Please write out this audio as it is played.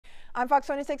I'm Fox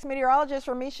 26 meteorologist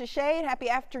Ramisha Shade. Happy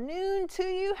afternoon to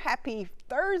you. Happy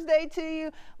Thursday to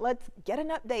you. Let's get an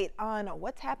update on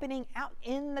what's happening out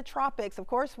in the tropics. Of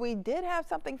course, we did have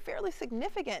something fairly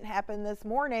significant happen this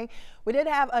morning. We did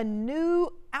have a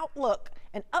new outlook,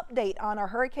 an update on our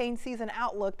hurricane season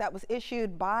outlook that was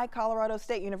issued by Colorado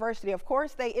State University. Of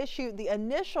course, they issued the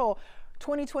initial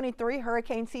 2023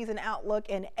 hurricane season outlook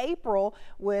in April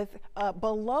with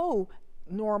below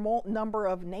normal number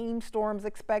of named storms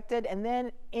expected, and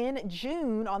then in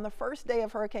June, on the first day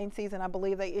of hurricane season, I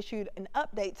believe they issued an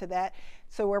update to that,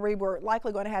 so where we were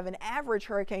likely going to have an average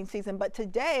hurricane season. But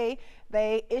today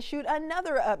they issued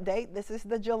another update. This is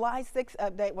the July 6th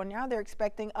update, when now they're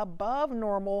expecting above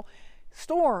normal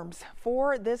storms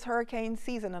for this hurricane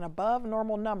season, an above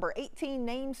normal number. 18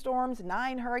 named storms,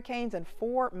 9 hurricanes, and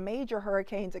 4 major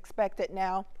hurricanes expected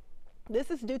now.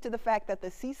 This is due to the fact that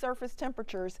the sea surface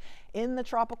temperatures in the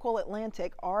tropical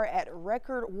Atlantic are at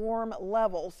record warm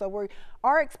levels. So we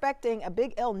are expecting a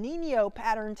big El Nino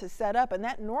pattern to set up, and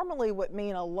that normally would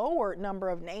mean a lower number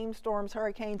of named storms,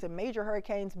 hurricanes, and major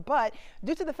hurricanes. But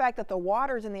due to the fact that the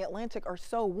waters in the Atlantic are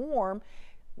so warm,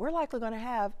 we're likely going to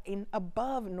have an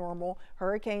above normal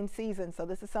hurricane season. So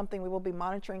this is something we will be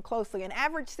monitoring closely. An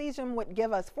average season would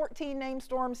give us 14 named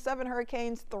storms, 7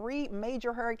 hurricanes, 3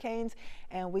 major hurricanes,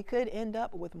 and we could end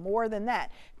up with more than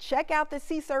that. Check out the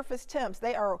sea surface temps.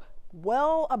 They are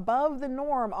well above the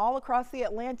norm all across the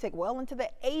Atlantic, well into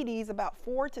the 80s, about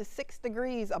 4 to 6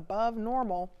 degrees above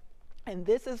normal. And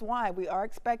this is why we are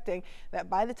expecting that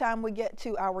by the time we get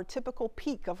to our typical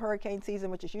peak of hurricane season,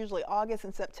 which is usually August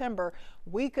and September,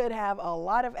 we could have a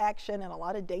lot of action and a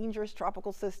lot of dangerous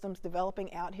tropical systems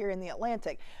developing out here in the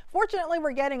Atlantic. Fortunately,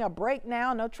 we're getting a break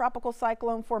now. No tropical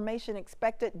cyclone formation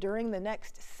expected during the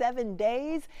next 7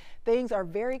 days. Things are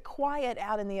very quiet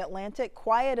out in the Atlantic,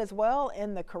 quiet as well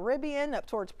in the Caribbean, up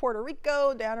towards Puerto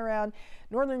Rico, down around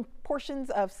northern portions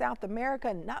of South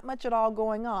America. Not much at all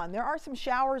going on. There are some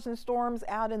showers and storms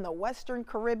out in the western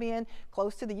Caribbean,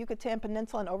 close to the Yucatan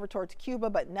Peninsula and over towards Cuba,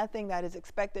 but nothing that is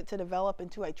expected to develop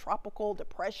into a tropical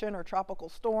depression or tropical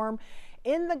storm.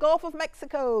 In the Gulf of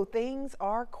Mexico, things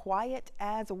are quiet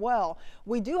as well.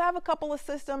 We do have a couple of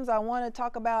systems I want to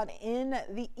talk about in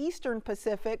the eastern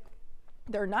Pacific.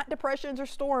 They're not depressions or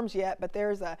storms yet, but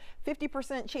there's a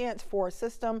 50% chance for a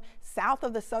system south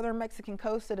of the southern Mexican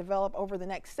coast to develop over the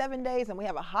next 7 days, and we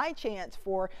have a high chance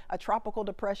for a tropical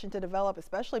depression to develop,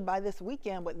 especially by this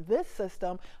weekend with this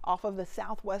system off of the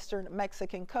southwestern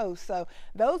Mexican coast. So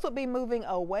those will be moving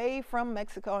away from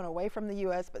Mexico and away from the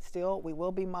U.S., but still we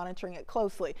will be monitoring it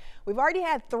closely. We've already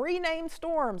had 3 named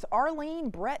storms, Arlene,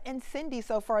 Brett, and Cindy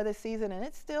so far this season, and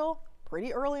it's still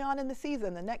pretty early on in the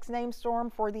season. The next named storm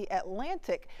for the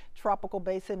Atlantic tropical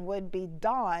basin would be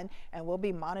Dawn, and we'll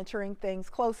be monitoring things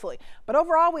closely. But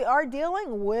overall, we are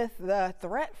dealing with the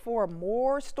threat for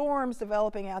more storms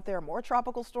developing out there, more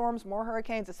tropical storms, more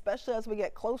hurricanes, especially as we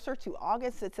get closer to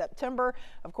August and September.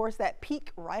 Of course, that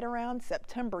peak right around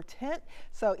September 10th.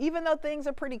 So even though things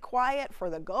are pretty quiet for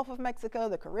the Gulf of Mexico,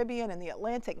 the Caribbean, and the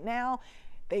Atlantic now,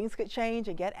 things could change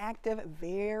and get active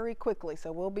very quickly,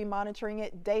 so we'll be monitoring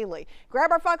it daily.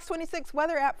 Grab our Fox 26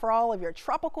 weather app for all of your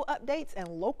tropical updates and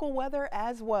local weather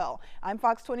as well. I'm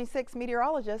Fox 26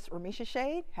 meteorologist Ramisha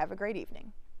Shade. Have a great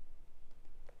evening.